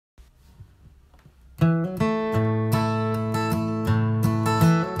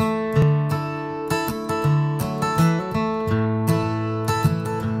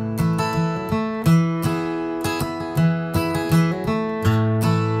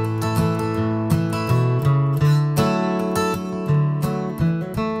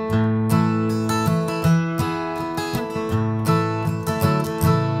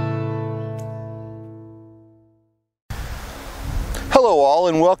Hello all,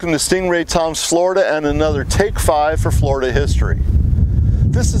 and welcome to Stingray Tom's Florida and another Take 5 for Florida History.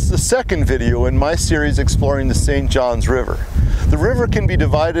 This is the second video in my series exploring the St. Johns River. The river can be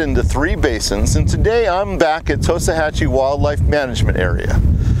divided into 3 basins, and today I'm back at Tosahatchee Wildlife Management Area.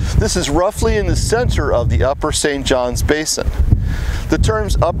 This is roughly in the center of the upper St. Johns Basin. The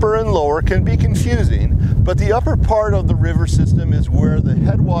terms upper and lower can be confusing, but the upper part of the river system is where the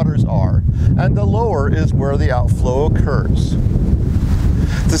headwaters are, and the lower is where the outflow occurs.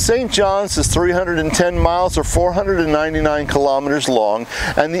 The St. Johns is 310 miles or 499 kilometers long,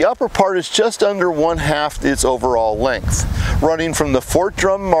 and the upper part is just under 1/2 its overall length, running from the Fort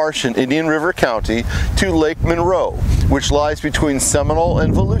Drum Marsh in Indian River County to Lake Monroe, which lies between Seminole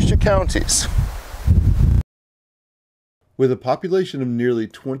and Volusia counties. With a population of nearly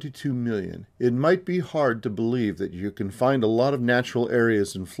 22 million, it might be hard to believe that you can find a lot of natural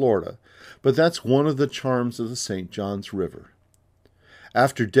areas in Florida, but that's one of the charms of the St. Johns River.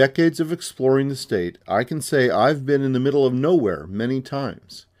 After decades of exploring the state, I can say I've been in the middle of nowhere many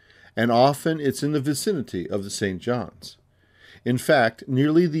times, and often it's in the vicinity of the St. Johns. In fact,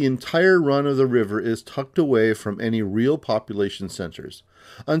 nearly the entire run of the river is tucked away from any real population centers,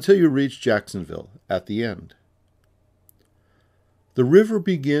 until you reach Jacksonville at the end. The river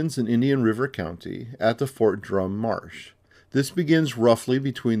begins in Indian River County at the Fort Drum Marsh. This begins roughly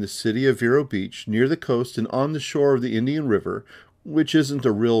between the city of Vero Beach near the coast and on the shore of the Indian River, which isn't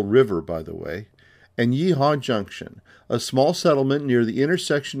a real river, by the way, and Yeehaw Junction, a small settlement near the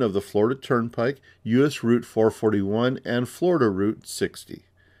intersection of the Florida Turnpike, U.S. Route 441, and Florida Route 60.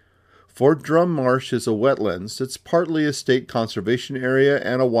 Fort Drum Marsh is a wetlands that's partly a state conservation area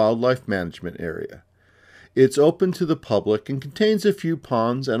and a wildlife management area. It's open to the public and contains a few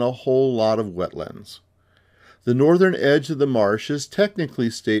ponds and a whole lot of wetlands. The northern edge of the marsh is technically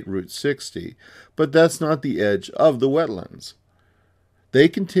State Route 60, but that's not the edge of the wetlands. They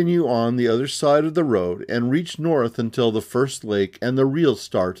continue on the other side of the road and reach north until the first lake and the real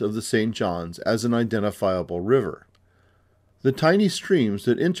start of the St. Johns as an identifiable river. The tiny streams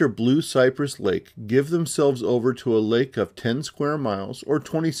that enter Blue Cypress Lake give themselves over to a lake of 10 square miles or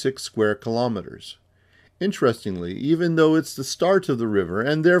 26 square kilometers. Interestingly, even though it's the start of the river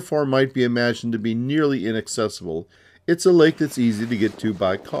and therefore might be imagined to be nearly inaccessible, it's a lake that's easy to get to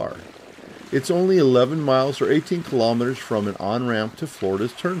by car. It's only 11 miles or 18 kilometers from an on-ramp to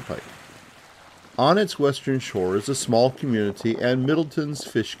Florida's Turnpike. On its western shore is a small community and Middleton's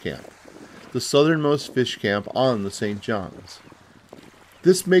Fish Camp, the southernmost fish camp on the St. Johns.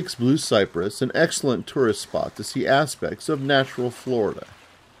 This makes Blue Cypress an excellent tourist spot to see aspects of natural Florida.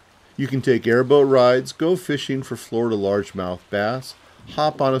 You can take airboat rides, go fishing for Florida largemouth bass,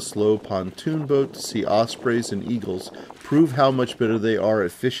 hop on a slow pontoon boat to see ospreys and eagles prove how much better they are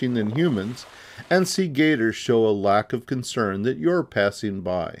at fishing than humans, and see gators show a lack of concern that you're passing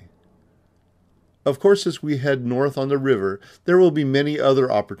by. Of course, as we head north on the river, there will be many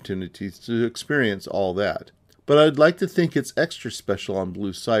other opportunities to experience all that, but I'd like to think it's extra special on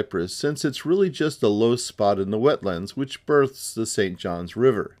Blue Cypress since it's really just a low spot in the wetlands which births the St. Johns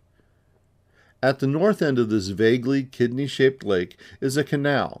River. At the north end of this vaguely kidney-shaped lake is a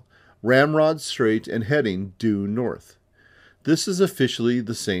canal, ramrod straight and heading due north. This is officially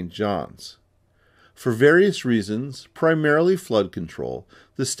the St. Johns. For various reasons, primarily flood control,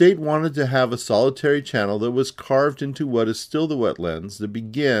 the state wanted to have a solitary channel that was carved into what is still the wetlands that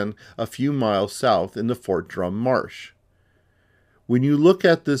began a few miles south in the Fort Drum Marsh. When you look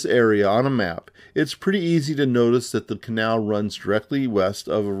at this area on a map, it's pretty easy to notice that the canal runs directly west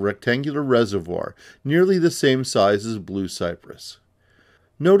of a rectangular reservoir, nearly the same size as Blue Cypress.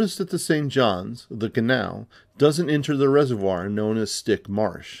 Notice that the St. Johns, the canal, doesn't enter the reservoir known as Stick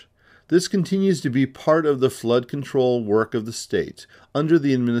Marsh. This continues to be part of the flood control work of the state, under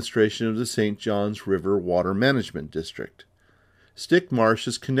the administration of the St. Johns River Water Management District. Stick Marsh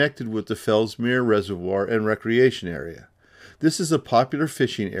is connected with the Fellsmere Reservoir and Recreation Area. This is a popular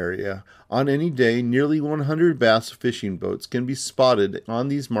fishing area. On any day, nearly 100 bass fishing boats can be spotted on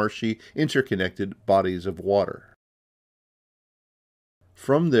these marshy, interconnected bodies of water.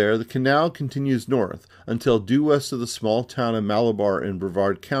 From there, the canal continues north until due west of the small town of Malabar in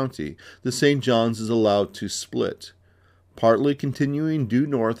Brevard County, the St. Johns is allowed to split. partly continuing due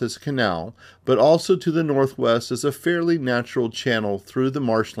north as a canal, but also to the northwest as a fairly natural channel through the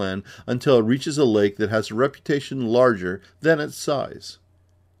marshland until it reaches a lake that has a reputation larger than its size.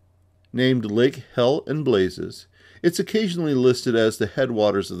 Named Lake Hell and Blazes, it's occasionally listed as the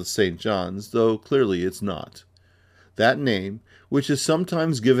headwaters of the St. Johns, though clearly it's not. That name, which is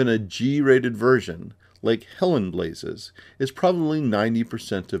sometimes given a G-rated version, Lake Hell and Blazes, is probably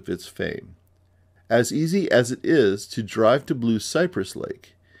 90% of its fame. As easy as it is to drive to Blue Cypress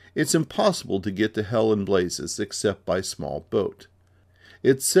Lake, it's impossible to get to Hell and Blazes except by small boat.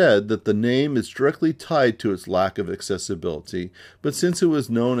 It's said that the name is directly tied to its lack of accessibility, but since it was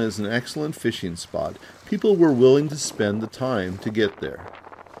known as an excellent fishing spot, people were willing to spend the time to get there.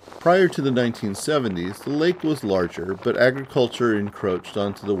 Prior to the 1970s, the lake was larger, but agriculture encroached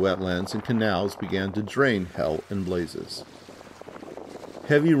onto the wetlands and canals began to drain Hell and Blazes.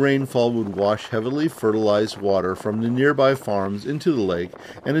 Heavy rainfall would wash heavily fertilized water from the nearby farms into the lake,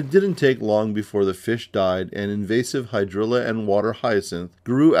 and it didn't take long before the fish died and invasive hydrilla and water hyacinth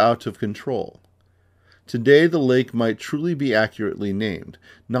grew out of control. Today the lake might truly be accurately named.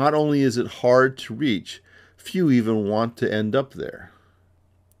 Not only is it hard to reach, few even want to end up there.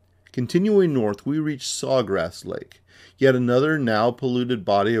 Continuing north, we reach Sawgrass Lake, yet another now polluted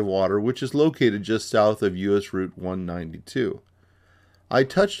body of water which is located just south of U.S. Route 192. I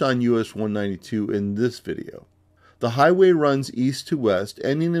touched on US 192 in this video. The highway runs east to west,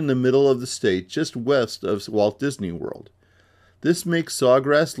 ending in the middle of the state just west of Walt Disney World. This makes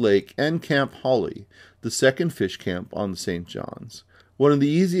Sawgrass Lake and Camp Holly, the second fish camp on the St. Johns, one of the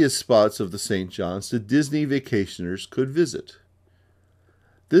easiest spots of the St. Johns that Disney vacationers could visit.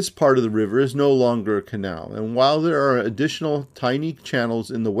 This part of the river is no longer a canal, and while there are additional tiny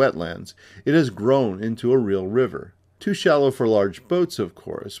channels in the wetlands, it has grown into a real river. Too shallow for large boats, of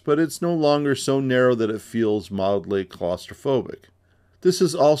course, but it's no longer so narrow that it feels mildly claustrophobic. This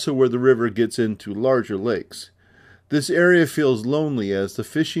is also where the river gets into larger lakes. This area feels lonely as the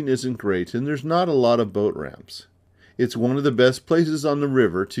fishing isn't great and there's not a lot of boat ramps. It's one of the best places on the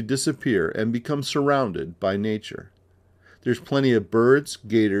river to disappear and become surrounded by nature. There's plenty of birds,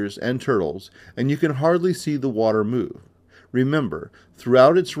 gators, and turtles, and you can hardly see the water move. Remember,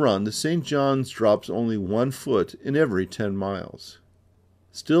 throughout its run, the St. Johns drops only 1 foot in every 10 miles.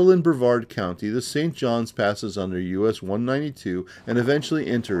 Still in Brevard County, the St. Johns passes under US 192 and eventually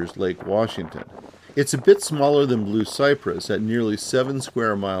enters Lake Washington. It's a bit smaller than Blue Cypress at nearly 7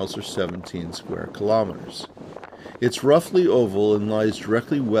 square miles or 17 square kilometers. It's roughly oval and lies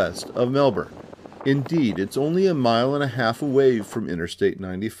directly west of Melbourne. Indeed, it's only 1.5 miles away from Interstate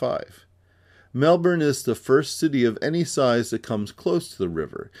 95. Melbourne is the first city of any size that comes close to the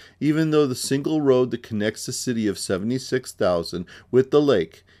river, even though the single road that connects the city of 76,000 with the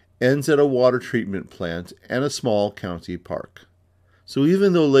lake ends at a water treatment plant and a small county park. So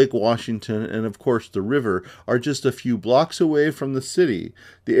even though Lake Washington and of course the river are just a few blocks away from the city,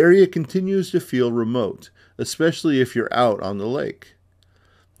 the area continues to feel remote, especially if you're out on the lake.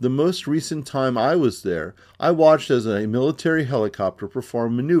 The most recent time I was there, I watched as a military helicopter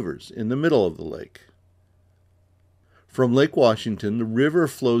performed maneuvers in the middle of the lake. From Lake Washington, the river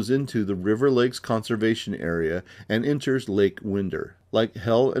flows into the River Lakes Conservation Area and enters Lake Winder, like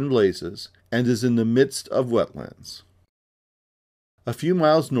Hell and Blazes, and is in the midst of wetlands. A few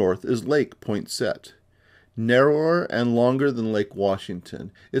miles north is Lake Poinsett. Narrower and longer than Lake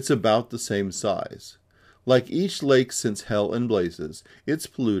Washington, it's about the same size. Like each lake since Hell and Blazes, it's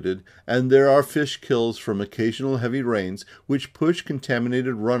polluted, and there are fish kills from occasional heavy rains which push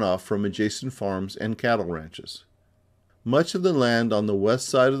contaminated runoff from adjacent farms and cattle ranches. Much of the land on the west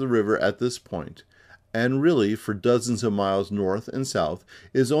side of the river at this point, and really for dozens of miles north and south,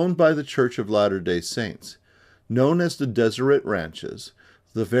 is owned by the Church of Latter-day Saints. Known as the Deseret Ranches,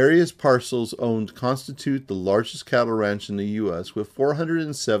 the various parcels owned constitute the largest cattle ranch in the U.S. with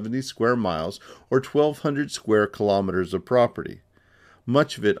 470 square miles or 1,200 square kilometers of property,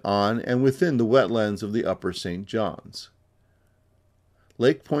 much of it on and within the wetlands of the Upper St. Johns.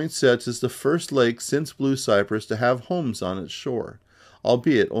 Lake Poinsett is the first lake since Blue Cypress to have homes on its shore,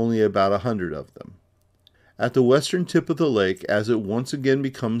 albeit only about 100 of them. At the western tip of the lake, as it once again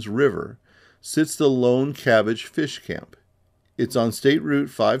becomes river, sits the Lone Cabbage Fish Camp. It's on State Route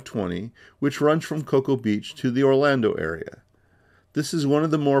 520, which runs from Cocoa Beach to the Orlando area. This is one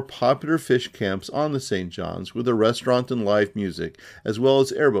of the more popular fish camps on the St. Johns, with a restaurant and live music, as well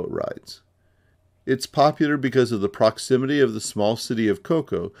as airboat rides. It's popular because of the proximity of the small city of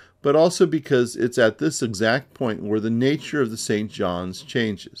Cocoa, but also because it's at this exact point where the nature of the St. Johns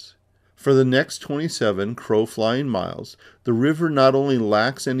changes. For the next 27 crow-flying miles, the river not only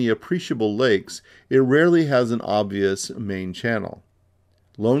lacks any appreciable lakes, it rarely has an obvious main channel.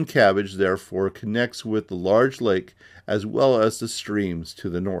 Lone Cabbage, therefore, connects with the large lake as well as the streams to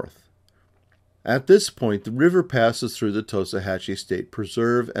the north. At this point, the river passes through the Tosahatchee State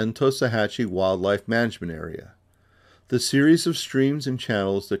Preserve and Tosahatchee Wildlife Management Area. The series of streams and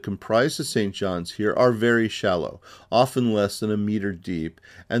channels that comprise the St. Johns here are very shallow, often less than a meter deep,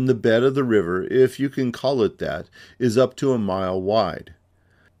 and the bed of the river, if you can call it that, is up to a mile wide.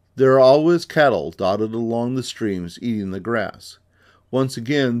 There are always cattle dotted along the streams eating the grass. Once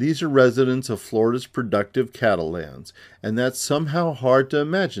again, these are residents of Florida's productive cattle lands, and that's somehow hard to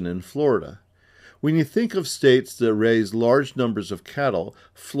imagine in Florida. When you think of states that raise large numbers of cattle,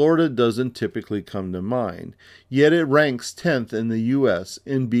 Florida doesn't typically come to mind, yet it ranks 10th in the U.S.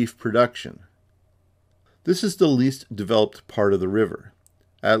 in beef production. This is the least developed part of the river,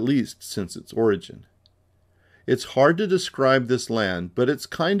 at least since its origin. It's hard to describe this land, but it's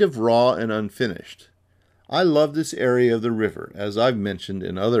kind of raw and unfinished. I love this area of the river, as I've mentioned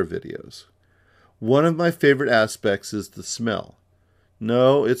in other videos. One of my favorite aspects is the smell.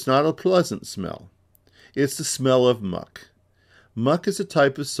 No, it's not a pleasant smell. It's the smell of muck. Muck is a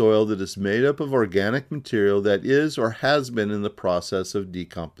type of soil that is made up of organic material that is or has been in the process of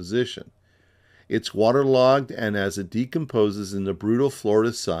decomposition. It's waterlogged, and as it decomposes in the brutal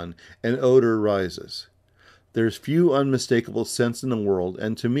Florida sun, an odor rises. There's few unmistakable scents in the world,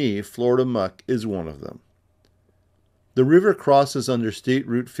 and to me, Florida muck is one of them. The river crosses under State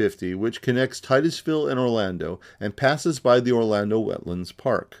Route 50, which connects Titusville and Orlando, and passes by the Orlando Wetlands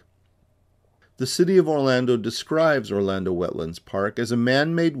Park. The City of Orlando describes Orlando Wetlands Park as a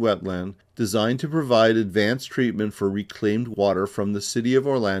man-made wetland designed to provide advanced treatment for reclaimed water from the City of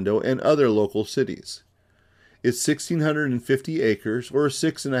Orlando and other local cities. It's 1,650 acres, or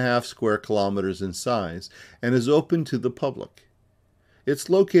 6.5 square kilometers in size, and is open to the public. It's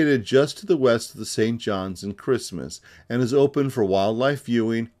located just to the west of the St. Johns and Christmas, and is open for wildlife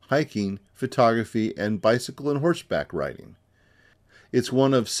viewing, hiking, photography, and bicycle and horseback riding. It's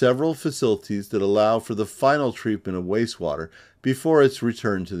one of several facilities that allow for the final treatment of wastewater before it's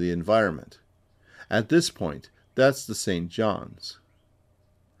returned to the environment. At this point, that's the St. Johns.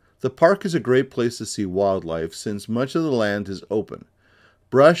 The park is a great place to see wildlife since much of the land is open.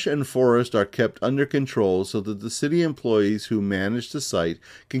 Brush and forest are kept under control so that the city employees who manage the site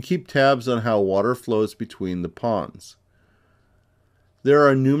can keep tabs on how water flows between the ponds. There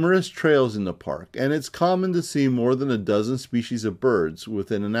are numerous trails in the park, and it's common to see more than a dozen species of birds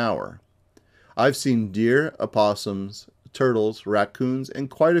within an hour. I've seen deer, opossums, turtles, raccoons, and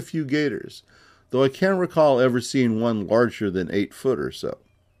quite a few gators, though I can't recall ever seeing one larger than 8 foot or so.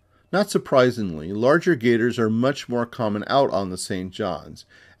 Not surprisingly, larger gators are much more common out on the St. Johns,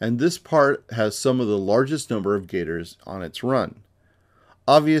 and this part has some of the largest number of gators on its run.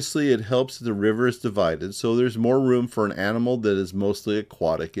 Obviously, it helps that the river is divided, so there's more room for an animal that is mostly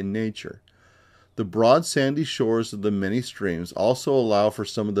aquatic in nature. The broad sandy shores of the many streams also allow for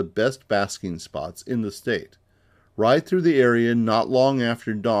some of the best basking spots in the state. Ride through the area not long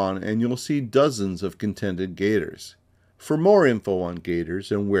after dawn and you'll see dozens of contented gators. For more info on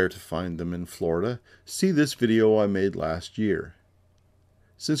gators and where to find them in Florida, see this video I made last year.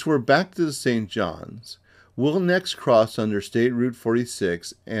 Since we're back to the St. Johns, we'll next cross under State Route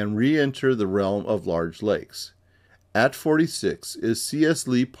 46 and re-enter the realm of large lakes. At 46 is C.S.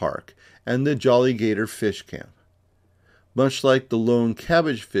 Lee Park and the Jolly Gator Fish Camp. Much like the Lone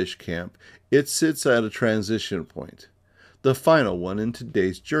Cabbage Fish Camp, it sits at a transition point, the final one in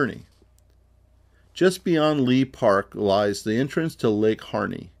today's journey. Just beyond Lee Park lies the entrance to Lake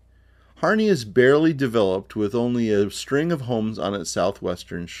Harney. Harney is barely developed with only a string of homes on its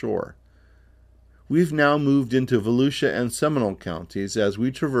southwestern shore. We've now moved into Volusia and Seminole counties as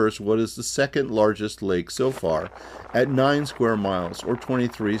we traverse what is the second largest lake so far at 9 square miles or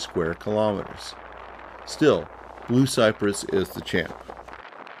 23 square kilometers. Still, Blue Cypress is the champ.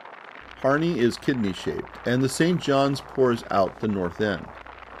 Harney is kidney-shaped, and the St. Johns pours out the north end.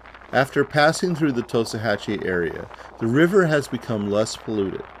 After passing through the Tosahatchee area, the river has become less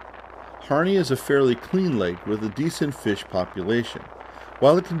polluted. Harney is a fairly clean lake with a decent fish population.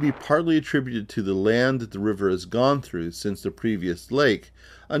 While it can be partly attributed to the land that the river has gone through since the previous lake,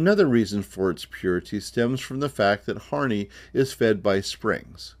 another reason for its purity stems from the fact that Harney is fed by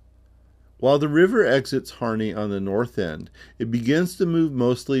springs. While the river exits Harney on the north end, it begins to move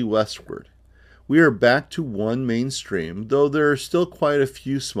mostly westward. We are back to one main stream, though there are still quite a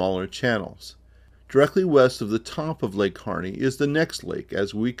few smaller channels. Directly west of the top of Lake Harney is the next lake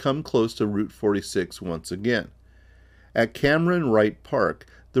as we come close to Route 46 once again. At Cameron Wright Park,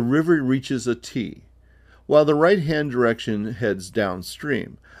 the river reaches a T. While the right-hand direction heads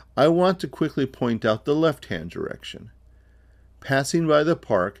downstream, I want to quickly point out the left-hand direction. Passing by the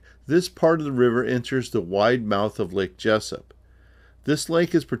park, this part of the river enters the wide mouth of Lake Jesup. This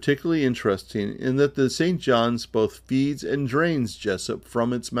lake is particularly interesting in that the St. John's both feeds and drains Jesup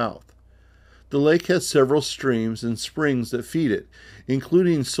from its mouth. The lake has several streams and springs that feed it,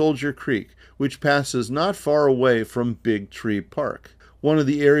 including Soldier Creek, which passes not far away from Big Tree Park, one of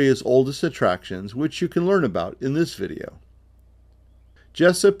the area's oldest attractions, which you can learn about in this video.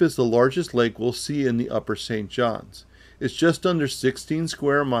 Jesup is the largest lake we'll see in the Upper St. John's. It's just under 16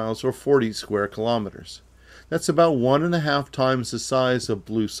 square miles or 40 square kilometers. That's about 1.5 times the size of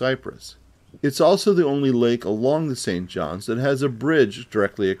Blue Cypress. It's also the only lake along the St. John's that has a bridge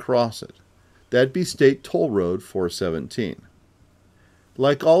directly across it. That'd be State Toll Road 417.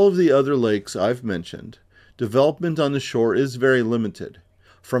 Like all of the other lakes I've mentioned, development on the shore is very limited.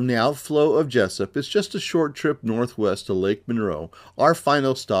 From the outflow of Jesup, it's just a short trip northwest to Lake Monroe, our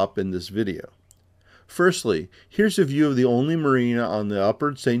final stop in this video. Firstly, here's a view of the only marina on the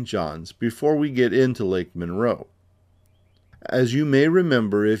Upper St. John's before we get into Lake Monroe. As you may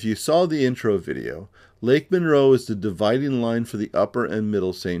remember if you saw the intro video, Lake Monroe is the dividing line for the Upper and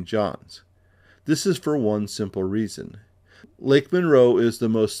Middle St. John's. This is for one simple reason. Lake Monroe is the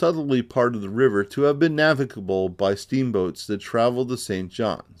most southerly part of the river to have been navigable by steamboats that travel the St.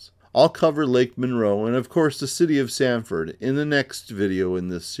 John's. I'll cover Lake Monroe and of course the city of Sanford in the next video in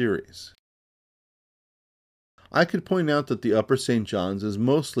this series. I could point out that the Upper St. John's is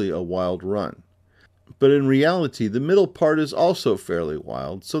mostly a wild run. But in reality, the middle part is also fairly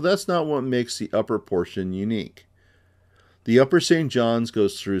wild, so that's not what makes the upper portion unique. The Upper St. John's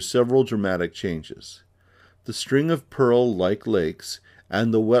goes through several dramatic changes. The string of pearl-like lakes,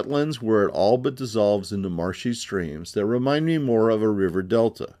 and the wetlands where it all but dissolves into marshy streams that remind me more of a river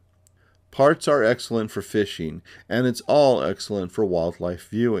delta. Parts are excellent for fishing, and it's all excellent for wildlife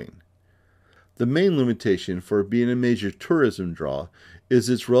viewing. The main limitation for being a major tourism draw is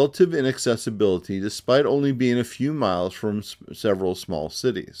its relative inaccessibility despite only being a few miles from several small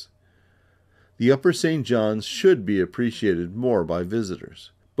cities. The Upper St. John's should be appreciated more by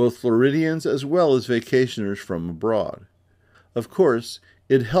visitors, both Floridians as well as vacationers from abroad. Of course,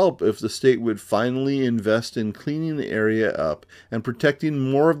 it'd help if the state would finally invest in cleaning the area up and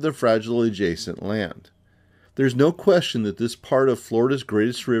protecting more of the fragile adjacent land. There's no question that this part of Florida's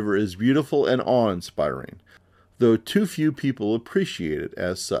greatest river is beautiful and awe-inspiring, though too few people appreciate it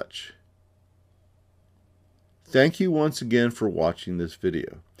as such. Thank you once again for watching this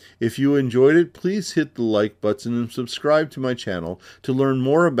video. If you enjoyed it, please hit the like button and subscribe to my channel to learn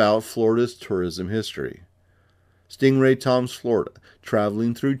more about Florida's tourism history. Stingray Tom's Florida,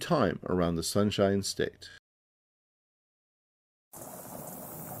 traveling through time around the Sunshine State.